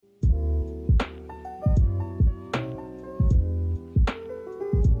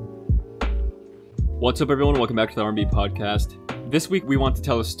What's up, everyone? Welcome back to the R&B podcast. This week, we want to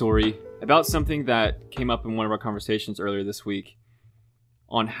tell a story about something that came up in one of our conversations earlier this week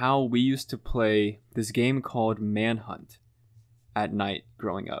on how we used to play this game called Manhunt at night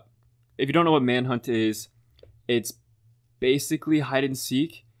growing up. If you don't know what Manhunt is, it's basically hide and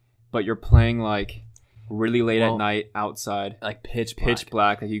seek, but you're playing like really late at night outside, like pitch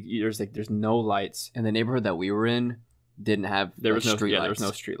black. Like there's no lights. And the neighborhood that we were in didn't have There was no street lights. There was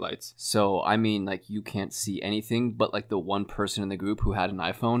no street lights. So I mean, like, you can't see anything but like the one person in the group who had an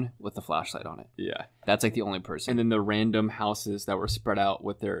iPhone with the flashlight on it. Yeah, that's like the only person. And then the random houses that were spread out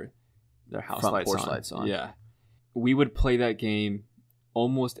with their house front lights porch on. lights on. Yeah, we would play that game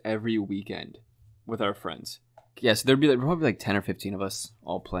almost every weekend with our friends. Yeah, so there'd be probably like 10 or 15 of us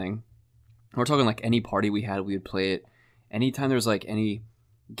all playing. We're talking like any party we had, we would play it. Anytime there was like any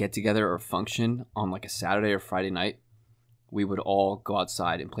get together or function on like a Saturday or Friday night, we would all go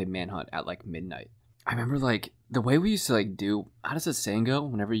outside and play Manhunt at like midnight. I remember like the way we used to like do, how does that saying go?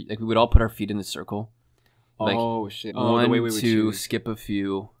 Whenever we would all put our feet in the circle. Like, oh shit. One, the way we would two, choose. skip a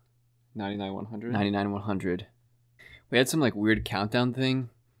few. 99, 100? 99, 100. We had some like weird countdown thing.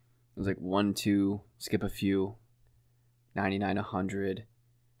 It was like 1, 2, skip a few. 99, 100.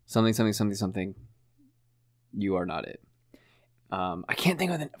 Something. You are not it. I can't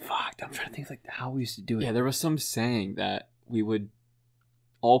think of it. Fuck, I'm trying to think like how we used to do it. Yeah, there was some saying that we would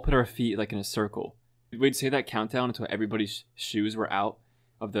all put our feet like in a circle. We'd say that countdown until everybody's shoes were out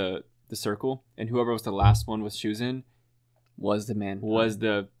of the circle, and whoever was the last one with shoes in was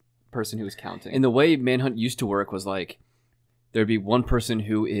the person who was counting. And the way Manhunt used to work was like there'd be one person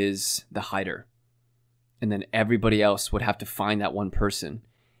who is the hider, and then everybody else would have to find that one person.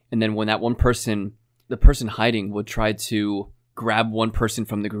 And then when that one person, the person hiding would try to grab one person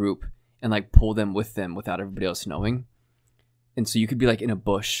from the group and like pull them with them without everybody else knowing. And so you could be like in a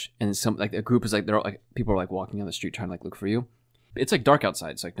bush, and some like a group is like, they're all, like, people are like walking on the street trying to like look for you. It's like dark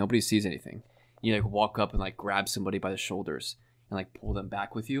outside, so like nobody sees anything. You like walk up and like grab somebody by the shoulders and like pull them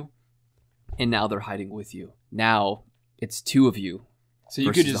back with you. And now they're hiding with you. Now it's two of you. So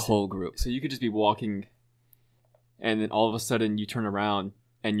you could just the whole group. So you could just be walking, and then all of a sudden you turn around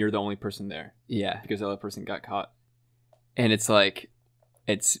and you're the only person there. Yeah, because the other person got caught. And it's like,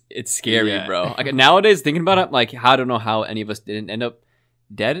 it's scary, bro. Like nowadays, thinking about it, like I don't know how any of us didn't end up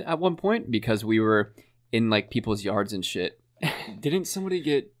dead at one point because we were in like people's yards and shit. Didn't somebody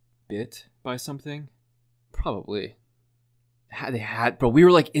get bit by something? Probably. They had, bro. We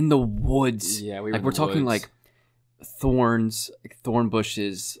were like in the woods. Yeah, we were. Like we're talking like thorns, like thorn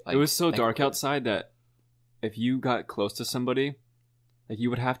bushes. Like, it was so like, dark outside that if you got close to somebody, like you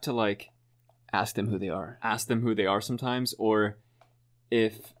would have to like ask them who they are sometimes, or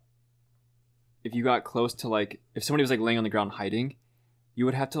if you got close to like if somebody was like laying on the ground hiding, you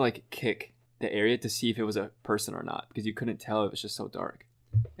would have to like kick the area to see if it was a person or not, because you couldn't tell. It was just so dark.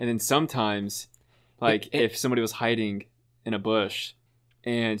 And then sometimes like if somebody was hiding in a bush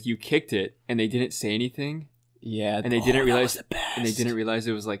and you kicked it and they didn't say anything, and they didn't realize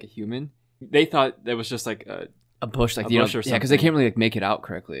it was like a human, they thought that was just like a bush, like a bush or something. Yeah, because they can't really like make it out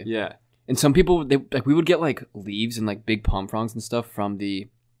correctly. Yeah. And some people, we would get like leaves and like big palm fronds and stuff from the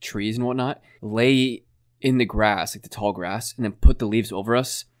trees and whatnot, lay in the grass, like the tall grass, and then put the leaves over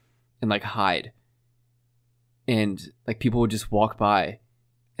us and like hide. And like people would just walk by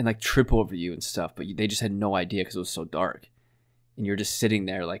and like trip over you and stuff, but they just had no idea because it was so dark. And you're just sitting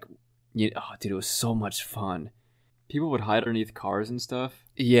there like, oh dude, it was so much fun. People would hide underneath cars and stuff.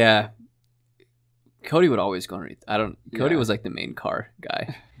 Yeah. Cody would always go underneath. Cody was like the main car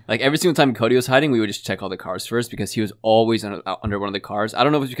guy. Like every single time Cody was hiding, we would just check all the cars first because he was always under one of the cars. I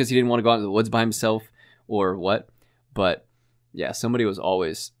don't know if it's because he didn't want to go out into the woods by himself or what, but yeah, somebody was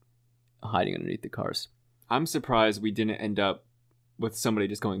always hiding underneath the cars. I'm surprised we didn't end up with somebody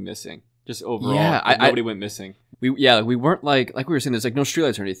just going missing. Just overall, yeah, nobody went missing. We weren't like we were saying. There's like no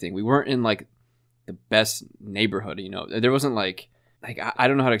streetlights or anything. We weren't in like the best neighborhood. You know, there wasn't like I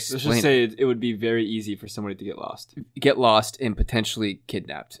don't know how to explain. Let's just say it would be very easy for somebody to get lost and potentially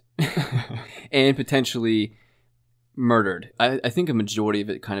kidnapped and potentially murdered. I think a majority of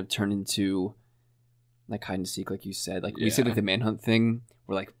it kind of turned into like hide and seek, like you said. Like we said, like the Manhunt thing,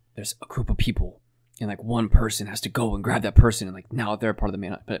 where like there's a group of people and like one person has to go and grab that person, and like now they're a part of the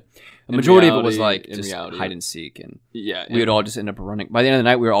Manhunt. But the majority of it was like just hide and seek, and we would all just end up running. By the end of the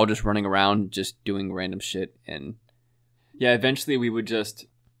night, we were all just running around, just doing random shit. And yeah, eventually we would just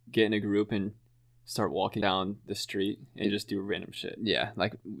get in a group and start walking down the street and just do random shit. Yeah,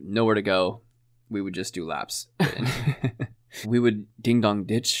 like nowhere to go. We would just do laps. We would ding dong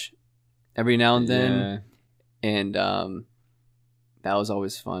ditch every now and then. Yeah. And that was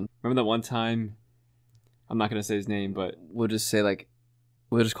always fun. Remember that one time I'm not gonna say his name, but we'll just say like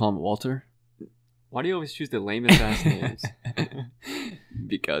we'll just call him Walter. why do you always choose the lamest ass names?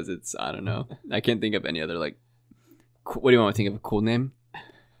 Because it's I don't know. I can't think of any other like. What do you want to think of a cool name?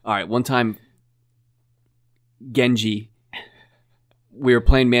 All right, one time, Genji. We were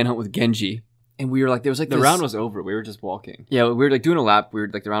playing Manhunt with Genji, and we were like, there was like The this, round was over. We were just walking. Yeah, we were like doing a lap. We were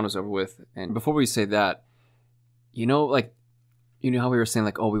like the round was over with, and before we say that, you know, like, you know how we were saying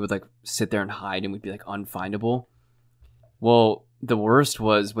like, oh, we would like sit there and hide, and we'd be like unfindable. Well, the worst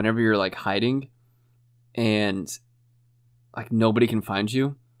was whenever you're like hiding, and like nobody can find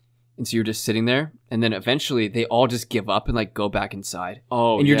you, and so you're just sitting there, and then eventually they all just give up and like go back inside,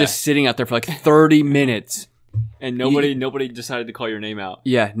 Oh, and you're yeah. just sitting out there for like 30 minutes. and nobody decided to call your name out.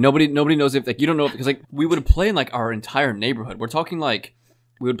 Yeah, nobody knows if like you don't know because like we would play in like our entire neighborhood. We're talking like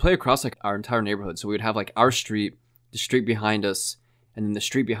we would play across like our entire neighborhood. So we would have like our street, the street behind us, and then the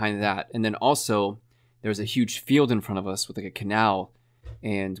street behind that, and then also there was a huge field in front of us with like a canal,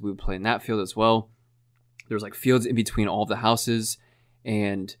 and we would play in that field as well. There was like fields in between all of the houses,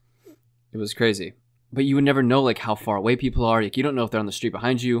 and it was crazy. But you would never know like how far away people are. Like you don't know if they're on the street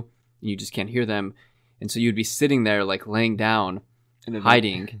behind you, and you just can't hear them. And so you'd be sitting there like laying down, And then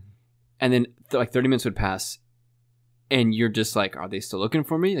hiding, and then like 30 minutes would pass, and you're just like, are they still looking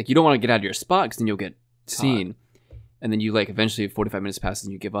for me? Like you don't want to get out of your spot because then you'll get seen. And then you like eventually 45 minutes passes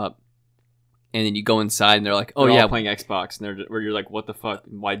and you give up, and then you go inside and they're like, oh they're yeah, all playing Xbox, and where you're like, what the fuck?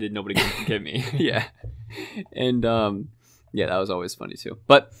 Why did nobody get me? yeah, and yeah, that was always funny too.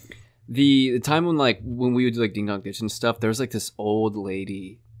 But the time when we would do like Ding Dong Ditch and stuff, there was like this old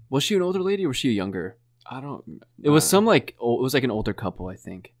lady. Was she an older lady or was she younger? I don't. It was some like it was like an older couple, I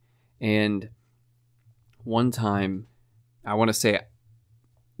think. And one time, I want to say,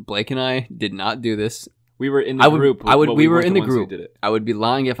 Blake and I did not do this. We were in the group. We were weren't in the the ones who group. Did it. I would be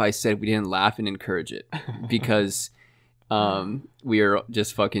lying if I said we didn't laugh and encourage it because we were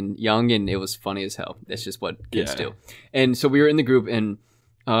just fucking young and it was funny as hell. That's just what kids Yeah. do. And so we were in the group and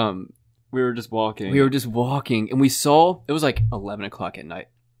We were just walking. and we saw it was like 11 o'clock at night,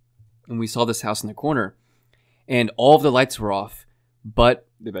 and we saw this house in the corner, and all of the lights were off, but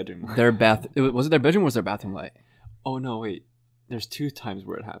the bedroom. their was it their bedroom or was their bathroom light? Oh no, wait. There's 2 times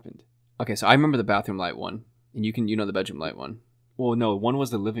where it happened. Okay, so I remember the bathroom light one, and you know the bedroom light one. Well, no, one was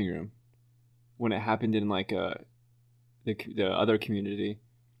the living room. When it happened in like the other community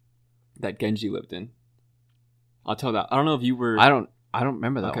that Genji lived in. I'll tell that. I don't know if you were. I don't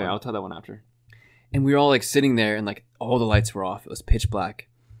remember that Okay, one. I'll tell that one after. And we were all like sitting there, and like all the lights were off. It was pitch black,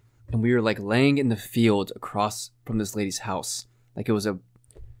 and we were like laying in the field across from this lady's house, like it was a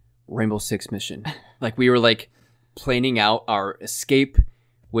Rainbow Six mission. Like we were like planning out our escape,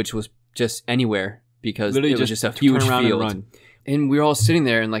 which was just anywhere because Literally it was just a turn huge around field. and run. And we were all sitting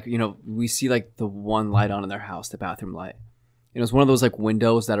there, and like we see like the one light on in their house, the bathroom light. And it was one of those like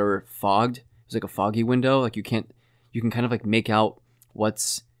windows that are fogged. It was like a foggy window. Like you can kind of like make out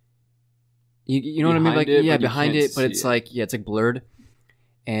what's you know what I mean? Like Behind it, yeah, but you behind can't it, but see it's it. like it's like blurred.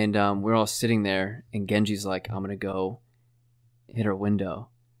 And we're all sitting there, and Genji's like, "I'm gonna go hit her window,"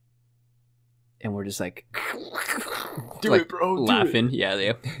 and we're just like, Do like, it, bro. do laughing. it. Yeah,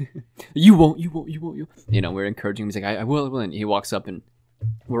 they. You won't. You know, we're encouraging him. He's like, I will. And he walks up, and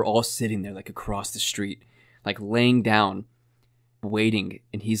we're all sitting there, like across the street, like laying down, waiting,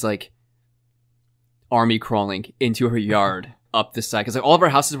 and he's like, army crawling into her yard up the side because like all of our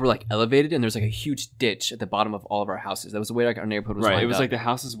houses were like elevated, and there's like a huge ditch at the bottom of all of our houses. That was the way like our neighborhood was. Right. lined It was up. like the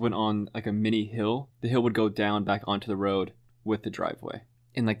houses went on like a mini hill. The hill would go down back onto the road with the driveway.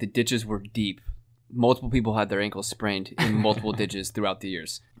 And like the ditches were deep. Multiple people had their ankles sprained in multiple ditches throughout the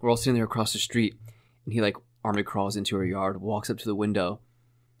years. We're all sitting there across the street, and he like army crawls into her yard, walks up to the window,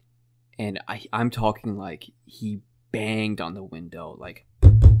 and I'm talking like he banged on the window like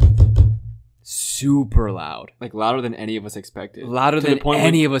super loud, Like louder than any of us expected. louder To the than point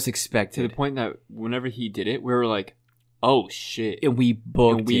any when- of us To expected. the point that whenever he did it, we were like, "Oh shit!" And we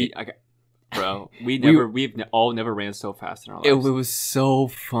booked And we, it. bro, we've all never ran so fast in our It lives. was so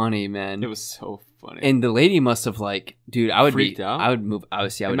funny, man. It was so funny. And the lady must have like, dude, I would Freaked be, out? I would move. I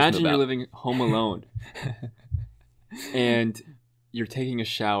would see. I would Imagine just move you're out. living home alone and you're taking a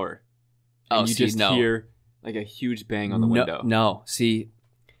shower, and you see, just no. hear like a huge bang on the window. No, see,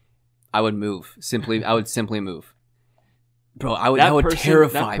 I would move. I would simply move. Bro, that would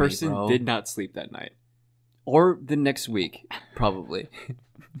terrify that person me, bro. did not sleep that night. Or the next week, probably.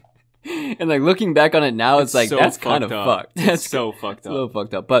 And like looking back on it now, it's like so that's kind of fucked up. fucked. It's That's so fucked it's a little up.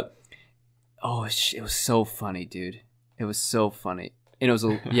 fucked up. But it was so funny, dude. It was so funny. And it was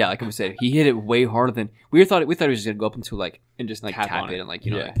yeah, like I said, he hit it way harder than we thought. We thought he was just gonna go up into like And just like tap tap on it and like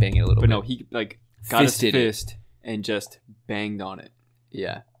you know Yeah. like bang it a little But bit. no, he like got his Fisted it. fist and just banged on it.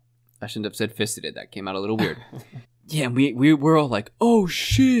 Yeah. I shouldn't have said fisted it. That came out a little weird. Yeah, and we were all like, oh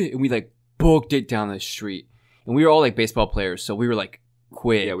shit. And we like booked it down the street. And we were all like baseball players, so we were like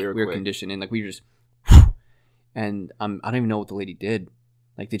quick. Yeah, we were quick. conditioned, and like we were just and I don't even know what the lady did.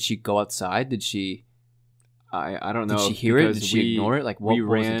 Like, did she go outside? Did she I don't know. Did she hear it? because Did she ignore it? Like, what we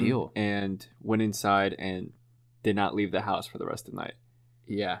was the ran deal? and went inside and did not leave the house for the rest of the night.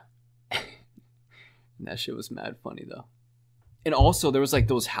 Yeah. And that shit was mad funny though. And also there was like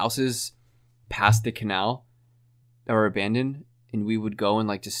those houses past the canal that were abandoned, and we would go and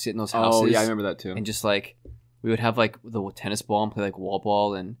like just sit in those houses. Oh yeah, I remember that too. And just like we would have like the tennis ball and play like wall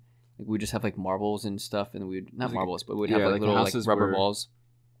ball, and like, we would just have like marbles and stuff, and we'd not Like- marbles, but we'd yeah, have like like the little like houses rubber were- balls.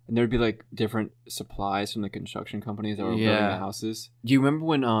 And there would be like different supplies from the construction companies that were building Yeah. the houses. Do you remember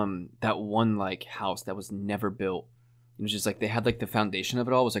when that one like house that was never built? It was just like they had like the foundation of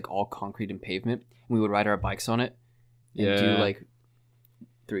it all was like all concrete and pavement, and we would ride our bikes on it and do Yeah. like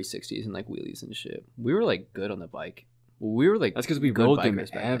 360s and like wheelies and shit. We were like good on the bike. We were like That's because we good rode them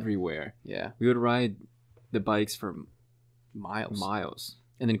bikers back then. everywhere. Yeah, We would ride the bikes for miles. miles,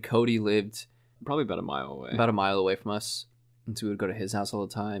 And then Cody lived probably about a mile away. about a mile away from us, and so we would go to his house all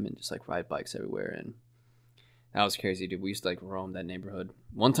the time and just like ride bikes everywhere. And that was crazy, dude. We used to like roam that neighborhood.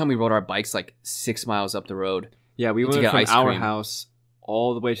 One time we rode our bikes like 6 miles up the road. Yeah, we to went get from ice our cream. house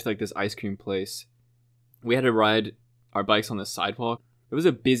all the way to like this ice cream place. We had to ride our bikes on the sidewalk. It was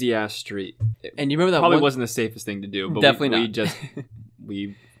a busy ass street. It And you remember that probably one? wasn't the safest thing to do, but Definitely we not. just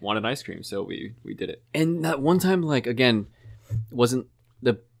we wanted ice cream, so we did it. And that one time, like, again, wasn't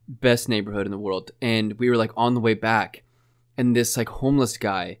the best neighborhood in the world. And we were, like, on the way back. And this, like, homeless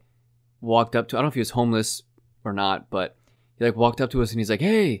guy walked up to, I don't know if he was homeless or not, but he, like, walked up to us and he's like,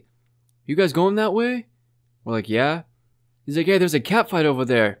 hey, you guys going that way? We're like, yeah. He's like, hey, there's a cat fight over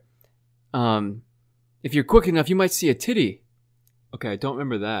there. If you're quick enough, you might see a titty. Okay, I don't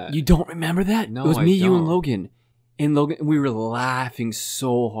remember that. You don't remember that? No, It was I me, you, and don't. Logan. And Logan, we were laughing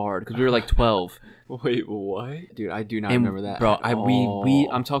so hard because we were, like, 12. Wait, what? Dude, I do not And, remember that. bro. at We all.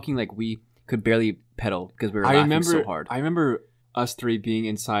 I'm talking like we could barely pedal because we were I laughing remember so hard. I remember us three being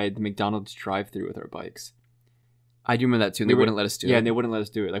inside the McDonald's drive-through with our bikes. I do remember that too. And We they were- wouldn't let us do Yeah, it. and they wouldn't let us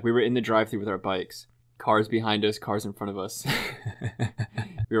do it. Like we were in the drive-through with our bikes. Cars behind us, cars in front of us.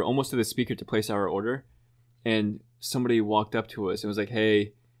 We were almost to the speaker to place our order, and somebody walked up to us and was like,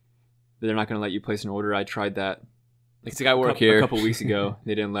 "Hey, they're not going to let you place an order. I tried that. Like, I work here." a couple weeks ago.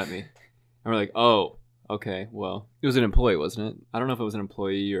 They didn't let me." And we're like, "Oh, okay. Well, It was an employee, wasn't it? I don't know if it was an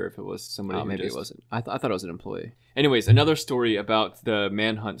employee or if it was somebody. Oh, who maybe just... it wasn't. I thought it was an employee. Anyways, another story about the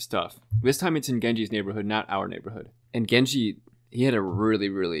manhunt stuff. This time it's in Genji's neighborhood, not our neighborhood. And Genji, he had a really,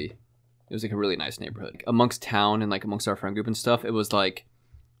 really, it was like a really nice neighborhood. Amongst town and like amongst our friend group and stuff, it was like,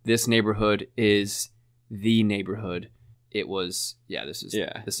 this neighborhood is the neighborhood. It was, this is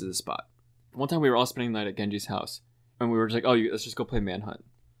the spot. One time we were all spending the night at Genji's house, and we were just like, let's just go play manhunt.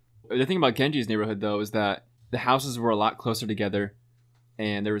 The thing about Genji's neighborhood, though, is that the houses were a lot closer together,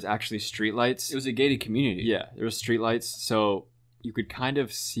 and there was actually streetlights. It was a gated community. Yeah, there was streetlights, so you could kind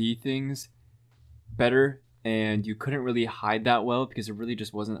of see things better, and you couldn't really hide that well because there really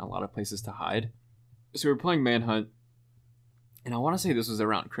just wasn't a lot of places to hide. So we were playing manhunt, and I want to say this was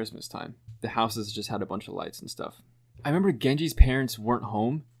around Christmas time. The houses just had a bunch of lights and stuff. I remember Genji's parents weren't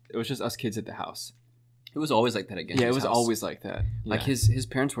home. It was just us kids at the house. It was always like that at Genji's Yeah, it was house. always like that. Like Yeah. his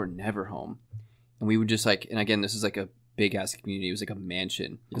parents were never home, and we would just like, and again, this is like a big ass community. It was like a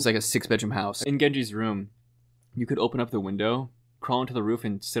mansion. It was like a 6-bedroom house. In Genji's room, you could open up the window, crawl onto the roof,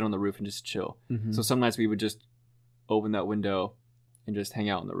 and sit on the roof and just chill. Mhm. So some nights we would just open that window and just hang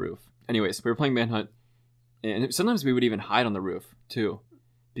out on the roof. Anyways, we were playing manhunt, and sometimes we would even hide on the roof too,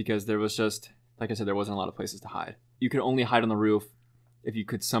 because there was just, like I said, there wasn't a lot of places to hide. You could only hide on the roof if you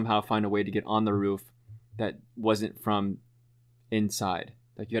could somehow find a way to get on the roof that wasn't from inside.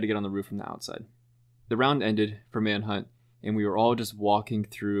 Like you had to get on the roof from the outside. The round ended for manhunt, and we were all just walking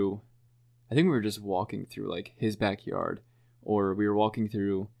through. I think we were just walking through like his backyard, or we were walking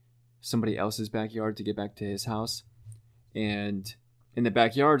through somebody else's backyard to get back to his house. And in the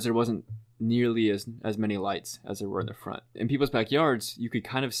backyards, there wasn't nearly as many lights as there were in the front. In people's backyards, you could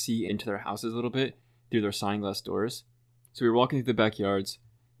kind of see into their houses a little bit through their sliding glass doors. So we were walking through the backyards,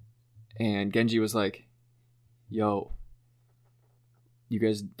 and Genji was like, "Yo, you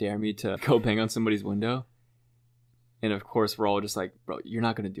guys dare me to go bang on somebody's window?" And of course, we're all just like, "Bro, you're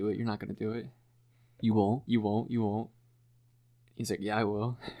not going to do it. You're not going to do it. You won't. You won't. You won't." He's like, "Yeah, I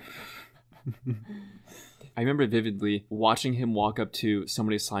will." I remember vividly watching him walk up to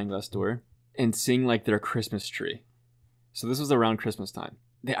somebody's sliding glass door and seeing like their Christmas tree. So this was around Christmas time.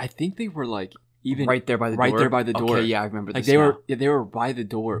 I think they were like even right there by the door. right there by the door. Okay, yeah, I remember Like this. they were by the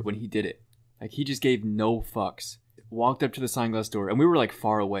door when he did it. Like he just gave no fucks. Walked up to the sliding glass door, and we were like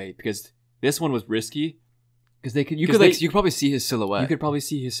far away because this one was risky. Because you could probably see his silhouette. You could probably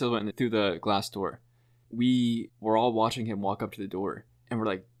see his silhouette through the glass door. We were all watching him walk up to the door, and we're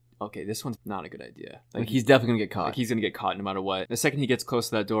like, okay, this one's not a good idea. Like he's definitely gonna get caught. Like he's gonna get caught no matter what. The second he gets close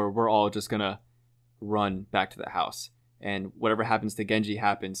to that door, we're all just gonna run back to the house, and whatever happens to Genji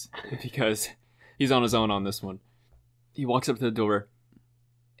happens because he's on his own on this one. He walks up to the door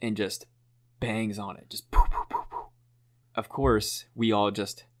and just bangs on it, just poof, poof, poof, poof. Of course, we all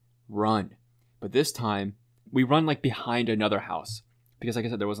just run, but this time we run like behind another house because, like I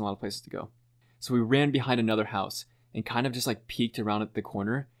said, there wasn't a lot of places to go. So we ran behind another house and kind of just like peeked around at the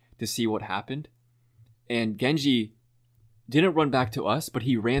corner to see what happened. And Genji didn't run back to us, but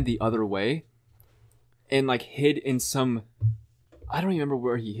he ran the other way and like hid in some, I don't even remember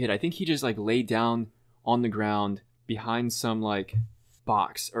where he hid. I think he just like laid down on the ground behind some like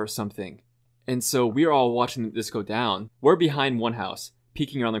box or something. And so we are all watching this go down. We're behind one house,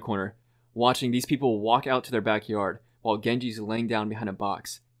 peeking around the corner, watching these people walk out to their backyard while Genji's laying down behind a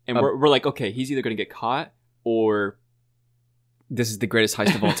box. And we're like, okay, he's either going to get caught or this is the greatest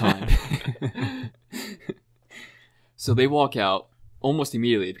heist of all time. So they walk out almost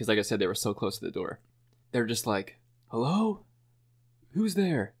immediately because, like I said, they were so close to the door. They're just like, hello? Who's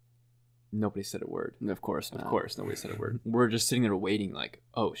there? Nobody said a word. Of course not. Of course, nobody said a word. We're just sitting there waiting like,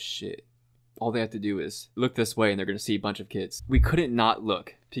 oh shit. All they have to do is look this way and they're going to see a bunch of kids. We couldn't not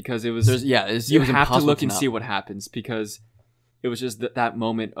look because it was... you have to look and see what happens because it was just that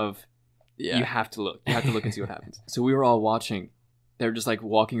moment of you have to look. You have to look and see what happens. So we were all watching. They were just like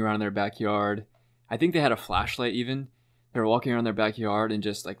walking around in their backyard. I think they had a flashlight even. They were walking around their backyard and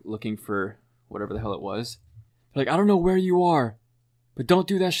just like looking for whatever the hell it was. They're like, I don't know where you are, but don't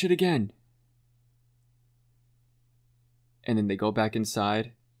do that shit again. And then they go back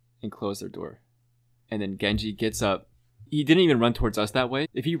inside and close their door. And then Genji gets up. He didn't even run towards us that way.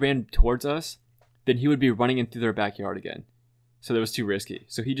 If he ran towards us, then he would be running into their backyard again. So that was too risky.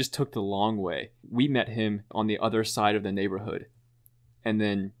 So he just took the long way. We met him on the other side of the neighborhood. And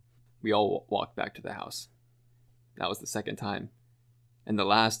then we all walked back to the house. That was the second time. And the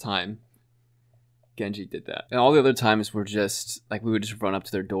last time, Genji did that. And all the other times were just, like, we would just run up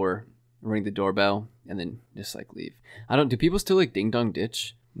to their door, ring the doorbell, and then just, like, leave. Do people still, like, ding-dong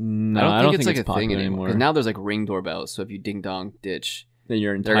ditch? No, I don't think it's like a thing anymore. Because now there's, like, ring doorbells, so if you ding-dong ditch, then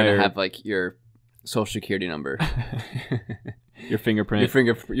they're going to have, like, your social security number. Your fingerprint.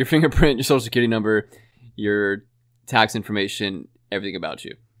 Your fingerprint, your social security number, your tax information, everything about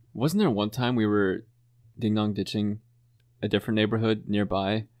you. Wasn't there one time we were ding-dong ditching a different neighborhood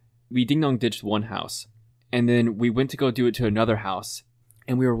nearby? We ding-dong ditched one house, and then we went to go do it to another house,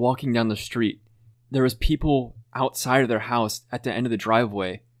 and we were walking down the street. There was people outside of their house at the end of the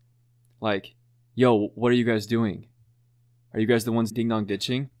driveway, like, yo, what are you guys doing? Are you guys the ones ding-dong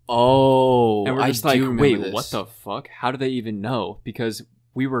ditching? Oh, and we're just like, wait, what the fuck? How do they even know? Because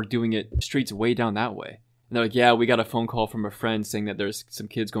we were doing it streets way down that way. And they're like, yeah, we got a phone call from a friend saying that there's some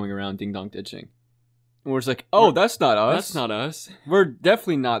kids going around ding-dong ditching. And we're just like, oh, that's not us. That's not us. We're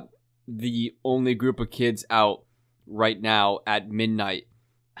definitely not the only group of kids out right now at midnight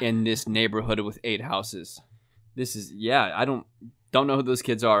in this neighborhood with 8 houses. This is, I don't know who those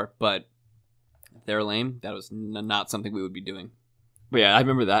kids are, but if they're lame, that was not something we would be doing. But yeah, I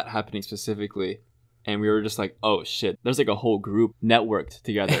remember that happening specifically, and we were just like, oh shit, there's like a whole group networked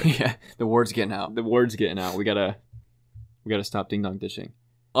together. Yeah, the word's getting out. We gotta stop ding-dong ditching.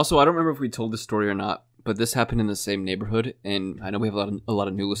 Also, I don't remember if we told this story or not, but this happened in the same neighborhood, and I know we have a lot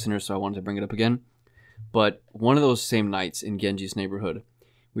of new listeners, so I wanted to bring it up again. But one of those same nights in Genji's neighborhood,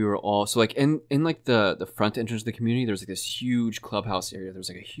 we were all, so like in like the front entrance of the community, there's like this huge clubhouse area. There's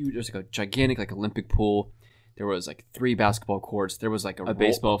like a gigantic like Olympic pool. There was like 3 basketball courts. There was like a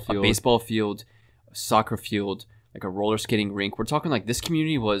baseball field, a soccer field, like a roller skating rink. We're talking like this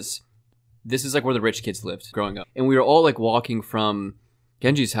is like where the rich kids lived growing up. And we were all like walking from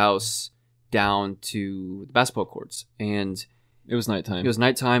Genji's house down to the basketball courts. And it was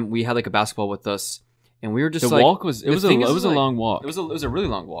nighttime. We had like a basketball with us. And we were just it was a long walk. It was a really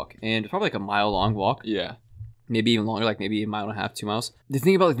long walk. And probably like a mile long walk. Yeah. Maybe even longer, like maybe a mile and a half, 2 miles. The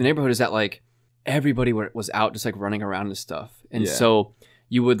thing about like the neighborhood is that like everybody was out just like running around and stuff. And so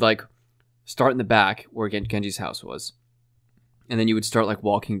you would like start in the back where Genji's house was. And then you would start like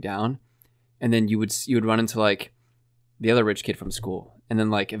walking down. And then you would run into like the other rich kid from school. And then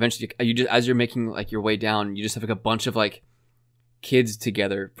like eventually you just, as you're making like your way down, you just have like a bunch of like kids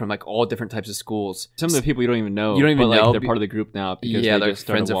together from like all different types of schools. Some of the people you don't even know. They're part of the group now because they're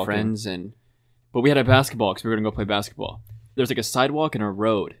friends of friends. And But we had a basketball because we were going to go play basketball. There's like a sidewalk and a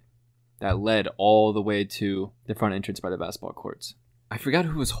road that led all the way to the front entrance by the basketball courts. I forgot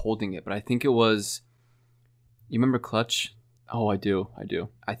who was holding it, but I think it was... You remember Clutch? Oh, I do.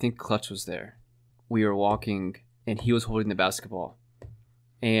 I think Clutch was there. We were walking, and he was holding the basketball.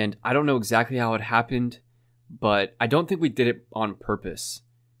 And I don't know exactly how it happened, but I don't think we did it on purpose.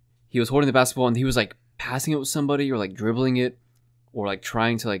 He was holding the basketball, and he was like passing it with somebody, or like dribbling it, or like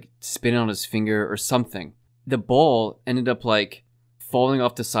trying to like spin it on his finger or something. The ball ended up like falling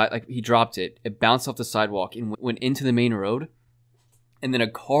off the side. Like he dropped it. It bounced off the sidewalk and went into the main road. And then a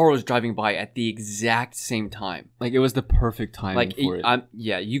car was driving by at the exact same time. Like it was the perfect timing Like for it.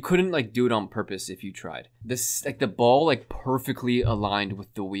 yeah, you couldn't like do it on purpose if you tried. This like the ball like perfectly aligned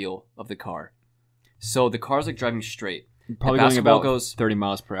with the wheel of the car. So the car's like driving straight. Probably the going basketball about goes 30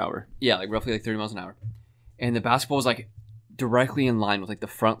 miles per hour. Yeah, like roughly like 30 miles an hour. And the basketball is like directly in line with like the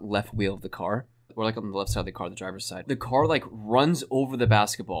front left wheel of the car. Or like on the left side of the car, the driver's side. The car like runs over the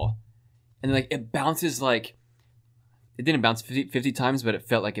basketball. And like it bounces like... It didn't bounce 50 times, but it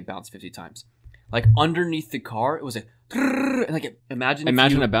felt like it bounced 50 times. Like underneath the car, it was like... And like imagine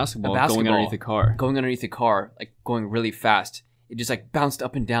a basketball going underneath the car. Going underneath the car, like going really fast. It just like bounced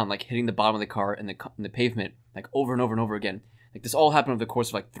up and down, like hitting the bottom of the car and the pavement, like over and over and over again. Like this all happened over the course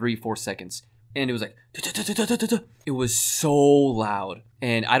of like 3-4 seconds. And it was like... It was so loud.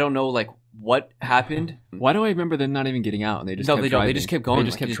 And I don't know like what happened. Why do I remember them not even getting out? And they just kept don't. driving? They just kept going. They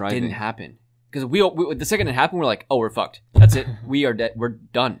just like, kept it driving. Didn't happen. Because we the second it happened, we're like, oh, we're fucked. That's it. We are dead. We're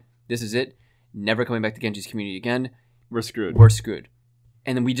done. This is it. Never coming back to Genji's community again. We're screwed. We're screwed.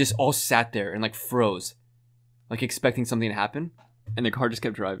 And then we just all sat there and like froze, like expecting something to happen. And the car just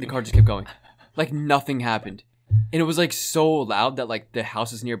kept driving. The car just kept going. Like nothing happened. And it was like so loud that like the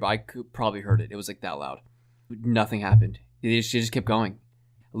houses nearby could probably heard it. It was like that loud. Nothing happened. It just kept going.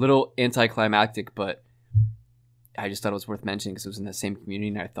 A little anticlimactic, but I just thought it was worth mentioning because it was in the same community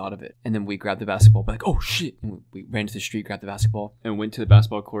and I thought of it. And then we grabbed the basketball, but like, oh shit. And we ran to the street, grabbed the basketball. And went to the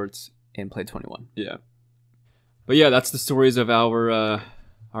basketball courts. And played 21. Yeah. But yeah, that's the stories of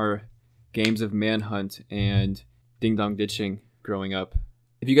our games of Manhunt and Ding Dong Ditching growing up.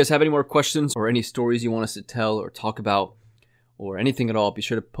 If you guys have any more questions or any stories you want us to tell or talk about or anything at all, be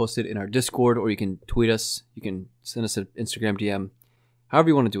sure to post it in our Discord or you can tweet us. You can send us an Instagram DM. However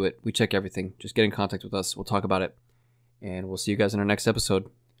you want to do it. We check everything. Just get in contact with us. We'll talk about it. And we'll see you guys in our next episode.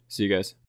 See you guys.